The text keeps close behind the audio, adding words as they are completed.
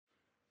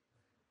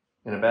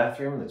in a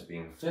bathroom that's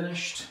being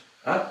finished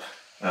up.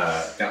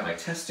 Got my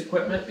test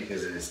equipment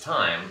because it is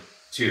time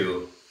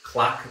to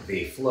clock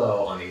the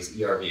flow on these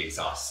ERV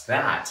exhausts.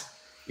 That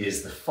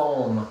is the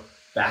foam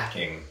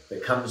backing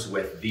that comes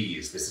with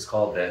these. This is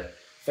called the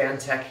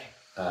Fantech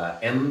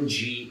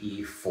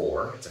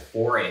MGE4. It's a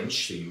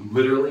 4-inch, so you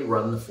literally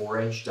run the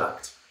 4-inch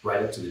duct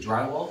right up to the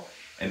drywall,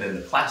 and then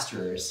the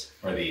plasterers,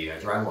 or the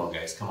drywall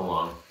guys, come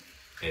along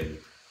and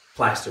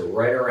plaster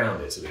right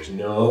around it, so there's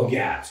no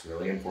gaps.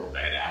 Really important.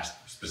 I had asked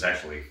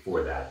especially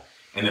for that.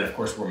 And then of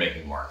course we're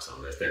making marks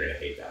on this. They're gonna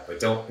hate that, but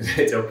don't,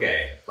 it's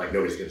okay. Like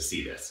nobody's gonna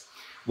see this.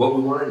 What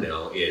we wanna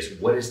know is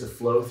what is the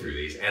flow through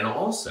these, and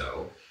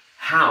also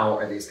how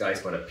are these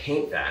guys gonna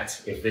paint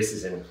that if this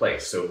is in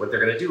place? So what they're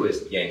gonna do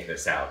is yank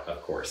this out,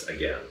 of course,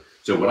 again.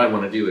 So what I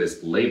wanna do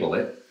is label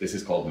it. This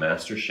is called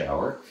master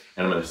shower,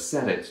 and I'm gonna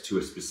set it to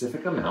a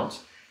specific amount,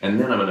 and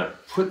then I'm gonna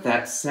put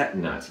that set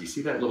nut. You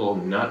see that little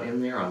nut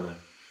in there on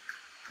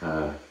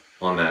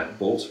that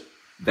bolt?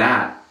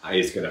 That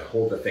is going to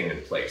hold the thing in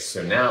place.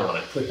 So now when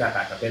I put that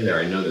back up in there,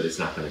 I know that it's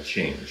not going to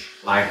change.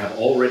 I have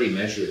already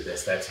measured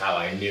this. That's how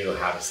I knew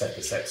how to set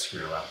the set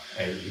screw up.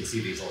 And you can see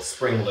these little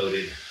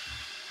spring-loaded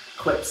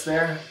clips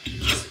there.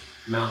 Just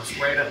mounts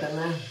right up in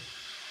there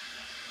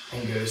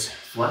and goes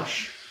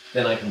flush.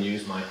 Then I can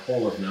use my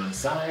hole of known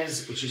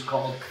size, which is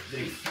called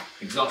the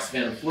exhaust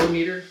fan flow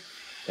meter.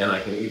 And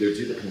I can either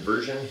do the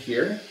conversion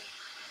here,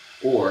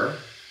 or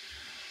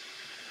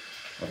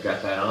I've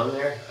got that on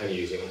there. I'm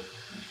using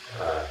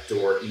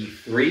door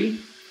E3.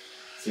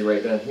 See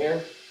right down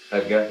here?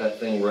 I've got that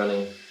thing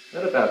running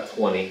at about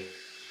 20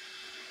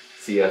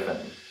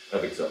 CFM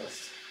of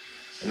exhaust.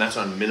 And that's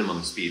on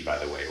minimum speed, by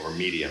the way, or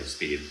medium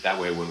speed. That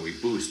way when we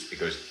boost, it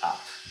goes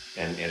up,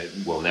 and it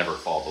will never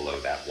fall below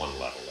that one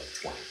level of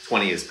 20.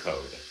 20 is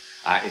code.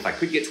 If I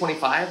could get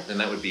 25, then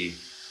that would be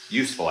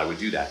useful. I would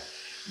do that.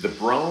 The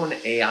Broan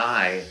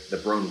AI, the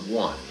Broan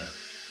ONE,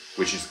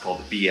 which is called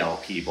the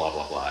BLP, blah,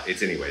 blah, blah.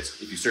 It's anyways,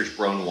 if you search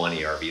Broan ONE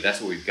ERV, that's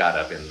what we've got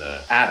up in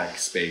the attic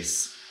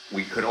space.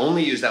 We could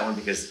only use that one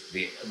because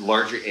the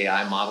larger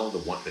AI model, the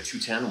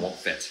 210, won't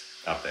fit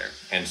up there.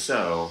 And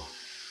so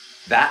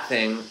that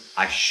thing,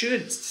 I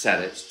should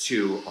set it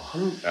to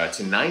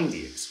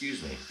 90,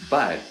 excuse me,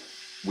 but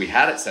we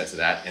had it set to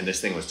that and this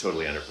thing was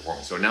totally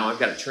underperforming. So now I've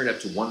got it turned up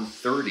to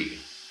 130,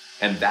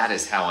 and that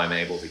is how I'm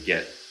able to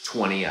get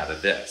 20 out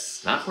of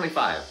this. Not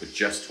 25, but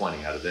just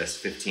 20 out of this,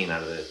 15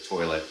 out of the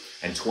toilet,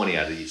 and 20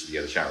 out of each of the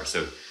other showers.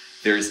 So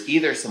there's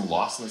either some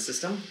loss in the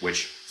system,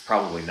 which is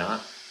probably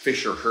not.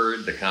 Fisher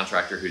Hurd, the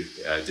contractor who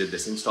did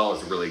this install,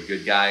 is a really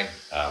good guy.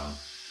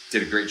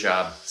 Did a great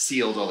job,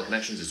 sealed all the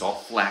connections, it's all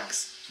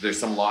flex. So there's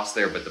some loss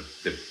there, but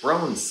the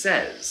Broan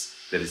says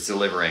that it's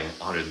delivering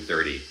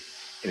 130,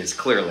 and it's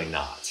clearly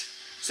not.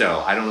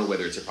 So I don't know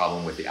whether it's a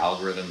problem with the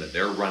algorithm that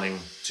they're running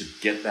to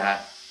get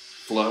that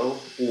flow,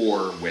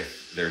 or with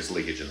there's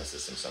leakage in the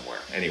system somewhere.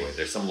 Anyway,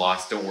 there's some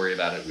loss, don't worry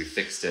about it. We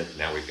fixed it,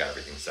 now we've got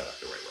everything set up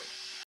the right way.